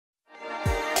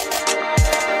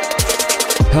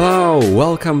Hello,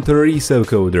 welcome to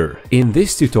Resettable. In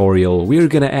this tutorial, we're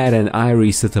gonna add an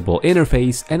iResettable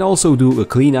interface and also do a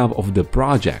cleanup of the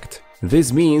project.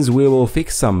 This means we will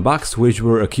fix some bugs which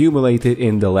were accumulated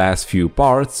in the last few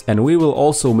parts, and we will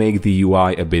also make the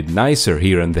UI a bit nicer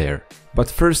here and there.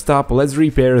 But first up, let's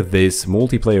repair this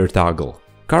multiplayer toggle.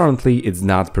 Currently it's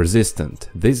not persistent.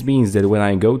 This means that when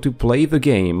I go to play the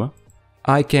game,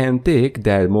 I can tick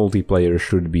that multiplayer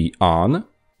should be on,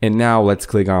 and now let's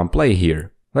click on play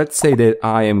here. Let's say that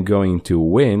I am going to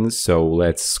win, so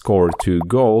let's score 2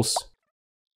 goals.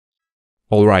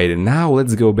 Alright, and now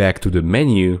let's go back to the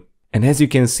menu, and as you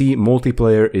can see,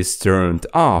 multiplayer is turned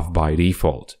off by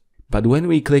default. But when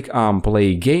we click on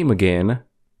play game again,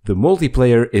 the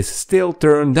multiplayer is still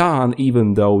turned on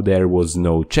even though there was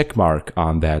no checkmark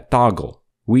on that toggle.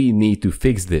 We need to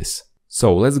fix this.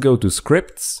 So let's go to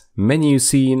scripts, menu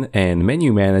scene and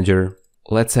menu manager.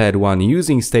 Let's add one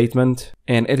using statement,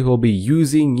 and it will be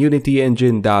using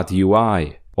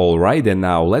unityengine.ui. Alright, and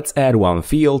now let's add one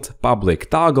field, public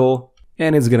toggle,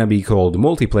 and it's gonna be called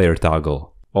multiplayer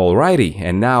toggle. Alrighty,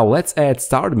 and now let's add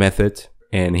start method,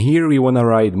 and here we wanna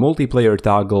write multiplayer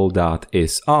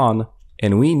toggle.isOn,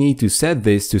 and we need to set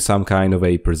this to some kind of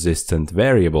a persistent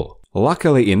variable.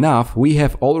 Luckily enough, we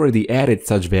have already added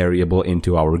such variable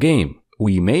into our game.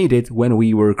 We made it when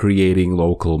we were creating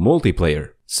local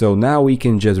multiplayer. So now we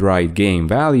can just write game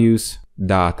values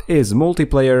 .is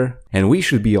multiplayer and we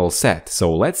should be all set.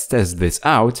 So let's test this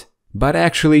out. But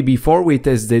actually before we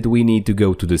test it, we need to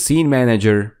go to the scene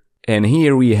manager, and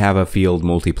here we have a field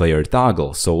multiplayer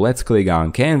toggle. So let's click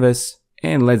on canvas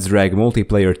and let's drag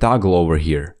multiplayer toggle over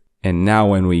here. And now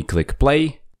when we click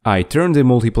play, I turn the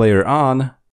multiplayer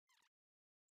on.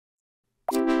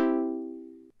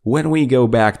 When we go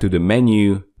back to the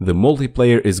menu, the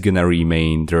multiplayer is gonna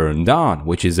remain turned on,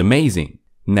 which is amazing.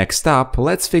 Next up,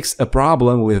 let's fix a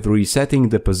problem with resetting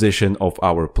the position of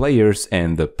our players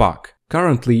and the puck.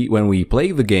 Currently, when we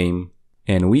play the game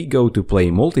and we go to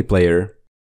play multiplayer,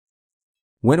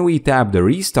 when we tap the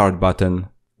restart button,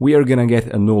 we are gonna get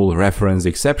a null reference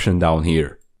exception down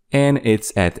here. And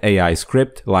it's at AI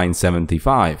script line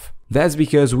 75. That's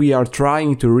because we are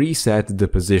trying to reset the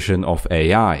position of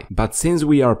AI. But since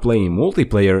we are playing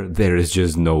multiplayer, there is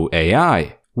just no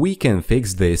AI. We can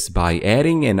fix this by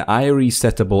adding an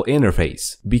iResettable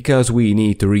interface. Because we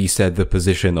need to reset the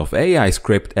position of AI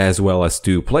script as well as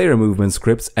 2 player movement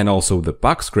scripts and also the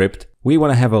puck script, we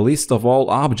want to have a list of all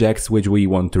objects which we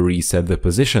want to reset the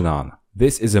position on.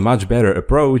 This is a much better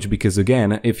approach because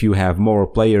again, if you have more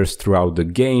players throughout the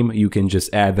game, you can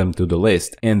just add them to the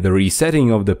list and the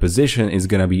resetting of the position is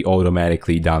gonna be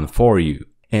automatically done for you.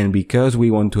 And because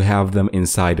we want to have them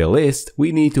inside a list,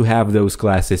 we need to have those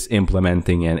classes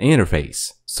implementing an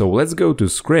interface. So let's go to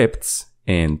scripts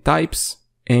and types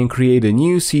and create a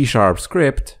new C#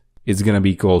 script. It's gonna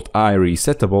be called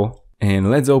iResettable, and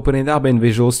let's open it up in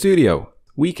Visual Studio.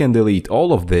 We can delete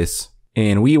all of this.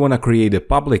 And we want to create a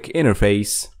public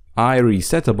interface,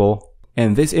 iResettable,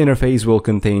 and this interface will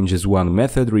contain just one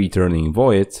method returning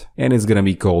void, and it's gonna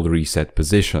be called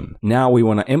resetPosition. Now we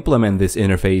want to implement this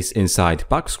interface inside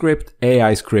puck script,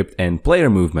 AI script, and player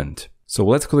movement. So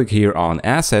let's click here on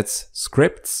Assets,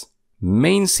 Scripts,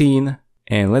 Main Scene,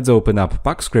 and let's open up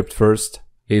puck script first.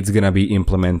 It's gonna be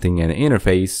implementing an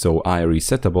interface, so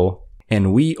iResettable.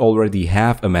 And we already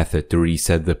have a method to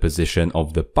reset the position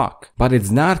of the puck. But it's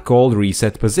not called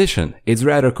resetPosition, it's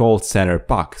rather called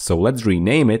centerPuck. So let's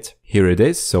rename it. Here it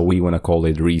is, so we want to call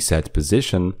it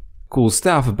resetPosition. Cool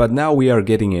stuff, but now we are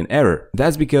getting an error.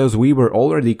 That's because we were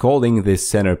already calling this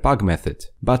centerPuck method.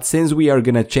 But since we are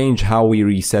gonna change how we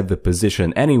reset the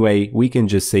position anyway, we can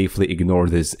just safely ignore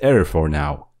this error for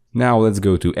now. Now let's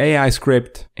go to AI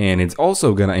script, and it's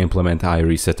also gonna implement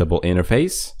iResettable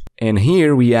interface. And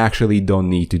here we actually don't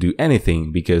need to do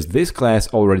anything because this class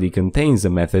already contains a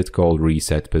method called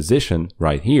resetPosition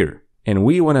right here. And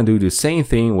we want to do the same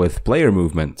thing with player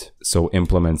movement. So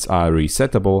implements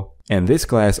iResettable, and this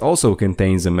class also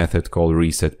contains a method called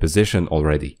resetPosition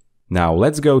already. Now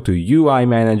let's go to UI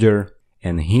manager,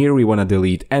 and here we want to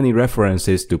delete any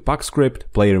references to puck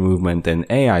script, player movement, and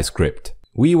AI script.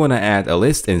 We want to add a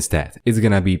list instead. It's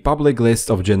gonna be public list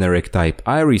of generic type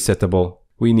iResettable.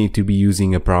 We need to be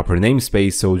using a proper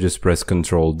namespace, so just press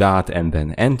Ctrl- and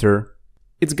then enter.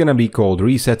 It's gonna be called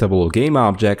resettable game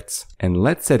objects, and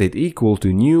let's set it equal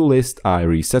to new list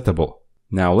iResettable.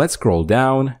 Now let's scroll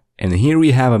down, and here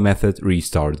we have a method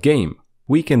restart game.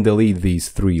 We can delete these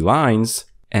 3 lines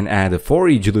and add a for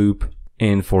each loop,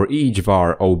 and for each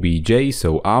var obj,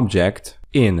 so object,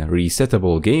 in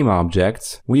resettable game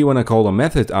objects, we wanna call a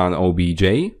method on obj,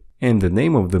 and the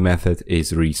name of the method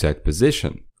is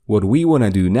resetPosition. What we want to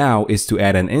do now is to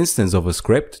add an instance of a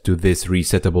script to this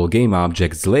resettable game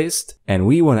objects list, and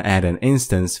we want to add an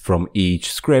instance from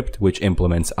each script which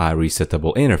implements our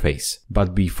resettable interface.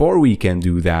 But before we can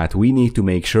do that, we need to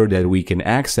make sure that we can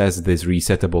access this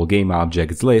resettable game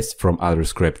objects list from other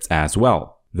scripts as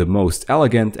well. The most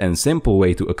elegant and simple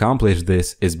way to accomplish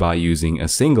this is by using a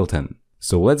singleton.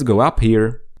 So let's go up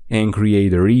here and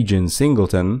create a region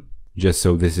singleton, just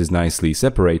so this is nicely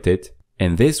separated.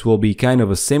 And this will be kind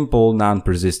of a simple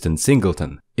non-persistent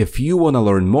singleton. If you want to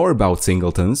learn more about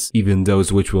singletons, even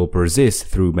those which will persist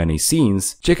through many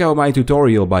scenes, check out my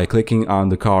tutorial by clicking on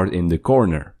the card in the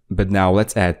corner. But now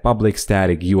let's add public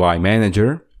static UI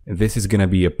manager. This is gonna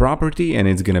be a property and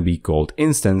it's gonna be called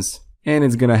instance, and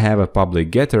it's gonna have a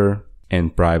public getter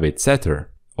and private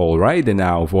setter. Alright, and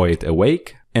now void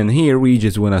awake, and here we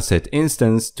just wanna set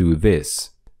instance to this.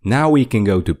 Now we can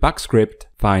go to puck script,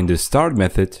 find the start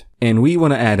method, and we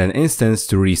want to add an instance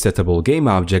to resettable game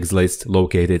objects list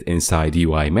located inside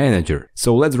UI manager.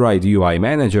 So let's write UI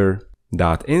manager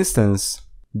dot instance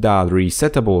dot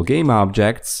resettable game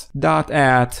objects dot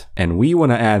add, and we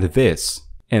want to add this,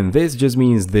 and this just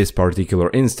means this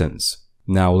particular instance.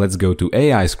 Now let's go to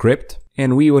AI script,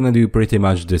 and we want to do pretty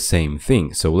much the same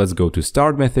thing. So let's go to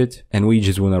start method, and we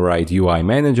just want to write UI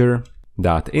manager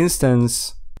dot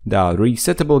instance dot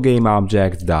resettable game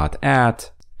object dot add,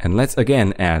 and let's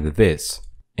again add this.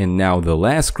 And now the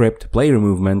last script, player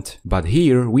movement, but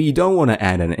here we don't want to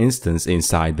add an instance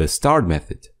inside the start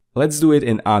method. Let's do it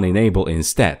in unenable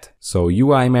instead. So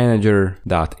UI manager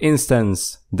dot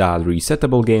instance dot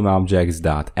resettable game objects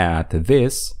dot add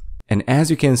this. And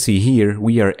as you can see here,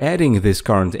 we are adding this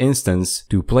current instance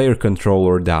to player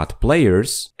controller dot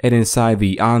players, and inside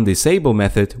the onDisable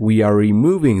method we are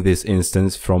removing this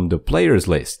instance from the players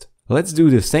list. Let's do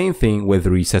the same thing with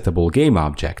resettable game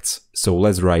objects. So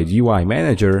let's write UI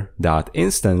manager dot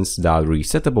instance dot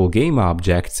resettable game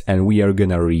objects, and we are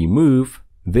gonna remove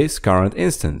this current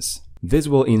instance. This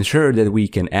will ensure that we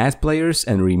can add players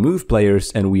and remove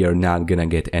players, and we are not gonna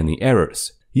get any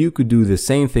errors. You could do the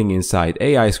same thing inside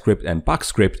AI script and puck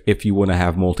script if you want to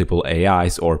have multiple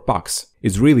AIs or pucks.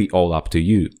 It's really all up to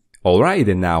you. Alright,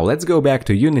 and now let's go back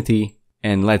to Unity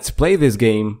and let's play this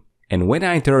game. And when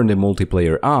I turn the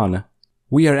multiplayer on,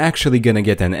 we are actually gonna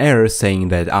get an error saying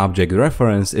that object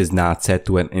reference is not set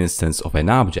to an instance of an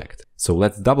object. So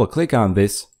let's double click on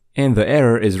this, and the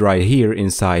error is right here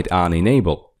inside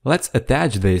onEnable. Let's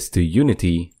attach this to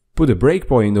Unity, put a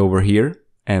breakpoint over here,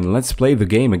 and let's play the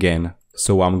game again.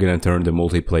 So I'm gonna turn the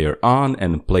multiplayer on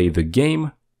and play the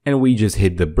game, and we just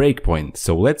hit the breakpoint.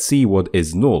 So let's see what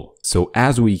is null. So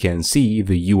as we can see,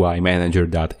 the UI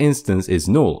manager.instance is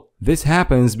null. This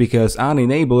happens because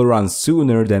onEnable runs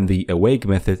sooner than the awake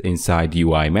method inside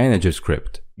UI manager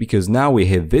script. Because now we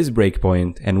hit this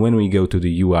breakpoint, and when we go to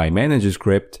the UI manager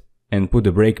script and put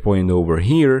the breakpoint over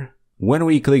here, when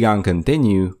we click on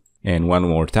continue and one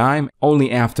more time,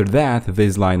 only after that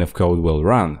this line of code will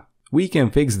run. We can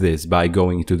fix this by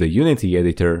going to the Unity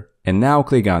editor and now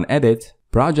click on edit,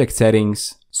 project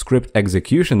settings, script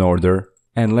execution order,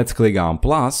 and let's click on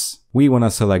plus. We want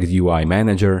to select UI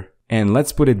manager and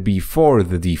let's put it before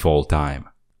the default time.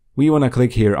 We want to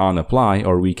click here on apply,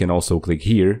 or we can also click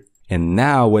here, and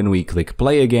now when we click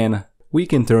play again, we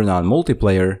can turn on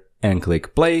multiplayer and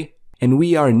click play, and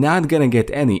we are not gonna get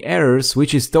any errors,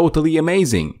 which is totally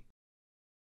amazing.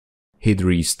 Hit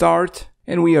restart,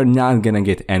 and we are not gonna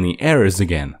get any errors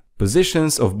again.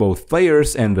 Positions of both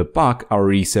players and the puck are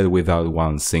reset without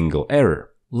one single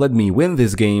error. Let me win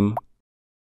this game.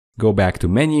 Go back to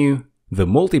menu. The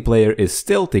multiplayer is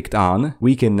still ticked on.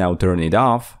 We can now turn it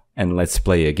off, and let's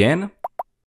play again.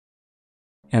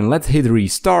 And let's hit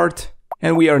restart,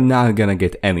 and we are not gonna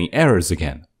get any errors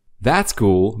again. That's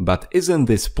cool, but isn't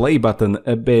this play button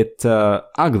a bit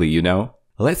ugly, you know?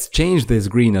 Let's change this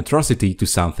green atrocity to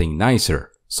something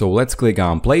nicer. So let's click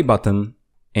on play button,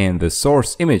 and the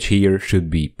source image here should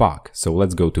be puck. So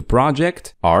let's go to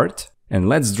project, art, and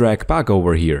let's drag puck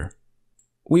over here.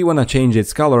 We wanna change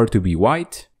its color to be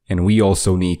white, and we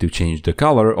also need to change the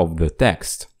color of the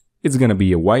text. It's gonna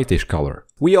be a whitish color.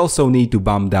 We also need to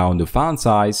bump down the font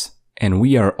size, and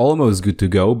we are almost good to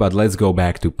go, but let's go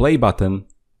back to play button,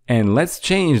 and let's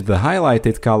change the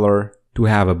highlighted color to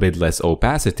have a bit less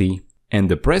opacity, and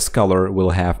the press color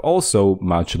will have also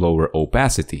much lower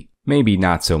opacity. Maybe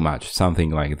not so much,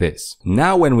 something like this.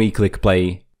 Now when we click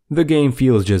play, the game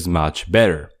feels just much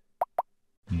better.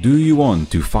 Do you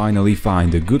want to finally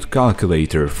find a good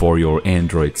calculator for your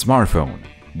Android smartphone?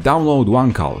 Download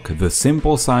OneCalc, the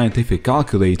simple scientific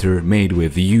calculator made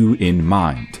with you in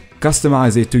mind.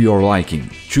 Customize it to your liking,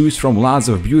 choose from lots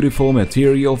of beautiful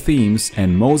material themes,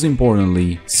 and most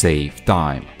importantly, save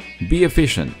time. Be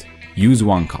efficient. Use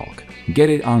OneCalc.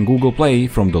 Get it on Google Play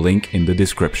from the link in the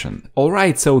description.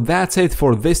 Alright, so that's it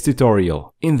for this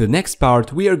tutorial. In the next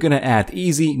part, we are gonna add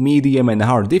easy, medium and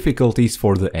hard difficulties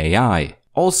for the AI.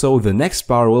 Also, the next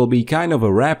part will be kind of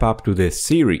a wrap up to this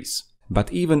series.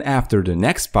 But even after the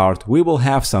next part, we will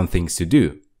have some things to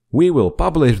do. We will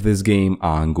publish this game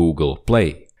on Google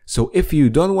Play. So if you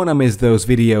don't wanna miss those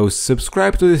videos,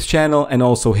 subscribe to this channel and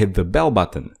also hit the bell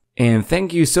button. And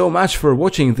thank you so much for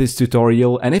watching this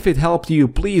tutorial, and if it helped you,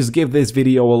 please give this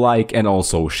video a like and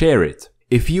also share it.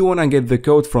 If you wanna get the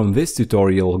code from this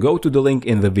tutorial, go to the link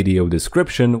in the video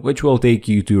description, which will take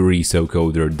you to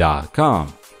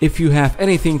resocoder.com. If you have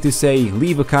anything to say,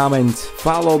 leave a comment,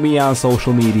 follow me on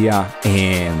social media,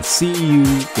 and see you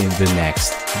in the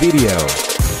next video.